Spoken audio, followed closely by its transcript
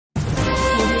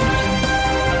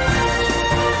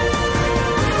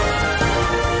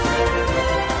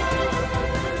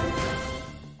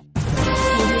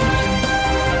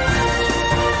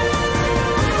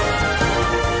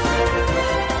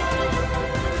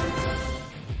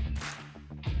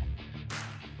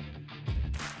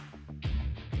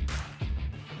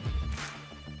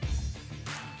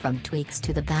From tweaks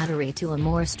to the battery to a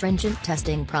more stringent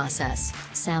testing process,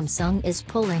 Samsung is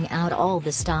pulling out all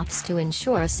the stops to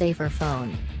ensure a safer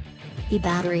phone. The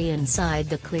battery inside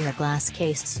the clear glass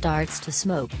case starts to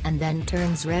smoke and then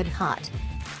turns red hot.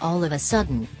 All of a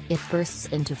sudden, it bursts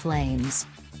into flames.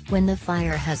 When the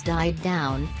fire has died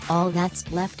down, all that's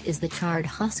left is the charred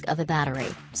husk of a battery,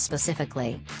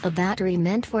 specifically, a battery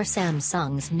meant for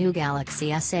Samsung's new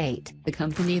Galaxy S8. The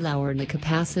company lowered the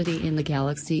capacity in the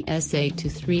Galaxy S8 to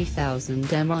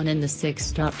 3000 mAh and in the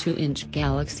 6.2-inch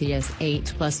Galaxy S8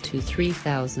 Plus to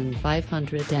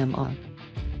 3500 mAh.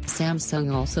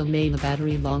 Samsung also made the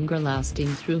battery longer lasting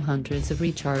through hundreds of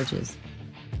recharges.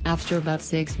 After about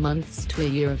 6 months to a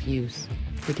year of use,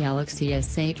 the Galaxy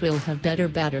S8 will have better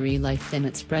battery life than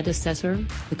its predecessor,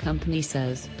 the company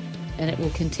says. And it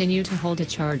will continue to hold a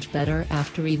charge better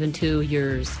after even 2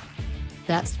 years.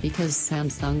 That's because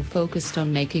Samsung focused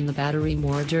on making the battery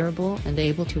more durable and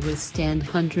able to withstand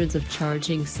hundreds of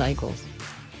charging cycles.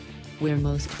 Where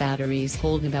most batteries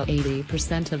hold about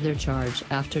 80% of their charge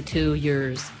after 2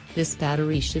 years, this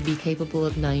battery should be capable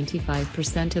of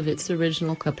 95% of its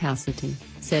original capacity,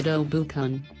 said Oh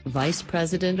Boo-keun, vice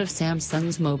president of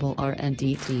Samsung's mobile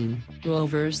R&D team, who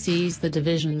oversees the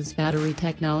division's battery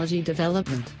technology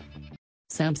development.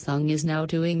 Samsung is now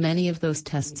doing many of those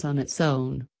tests on its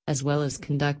own, as well as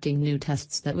conducting new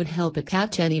tests that would help it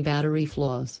catch any battery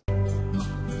flaws.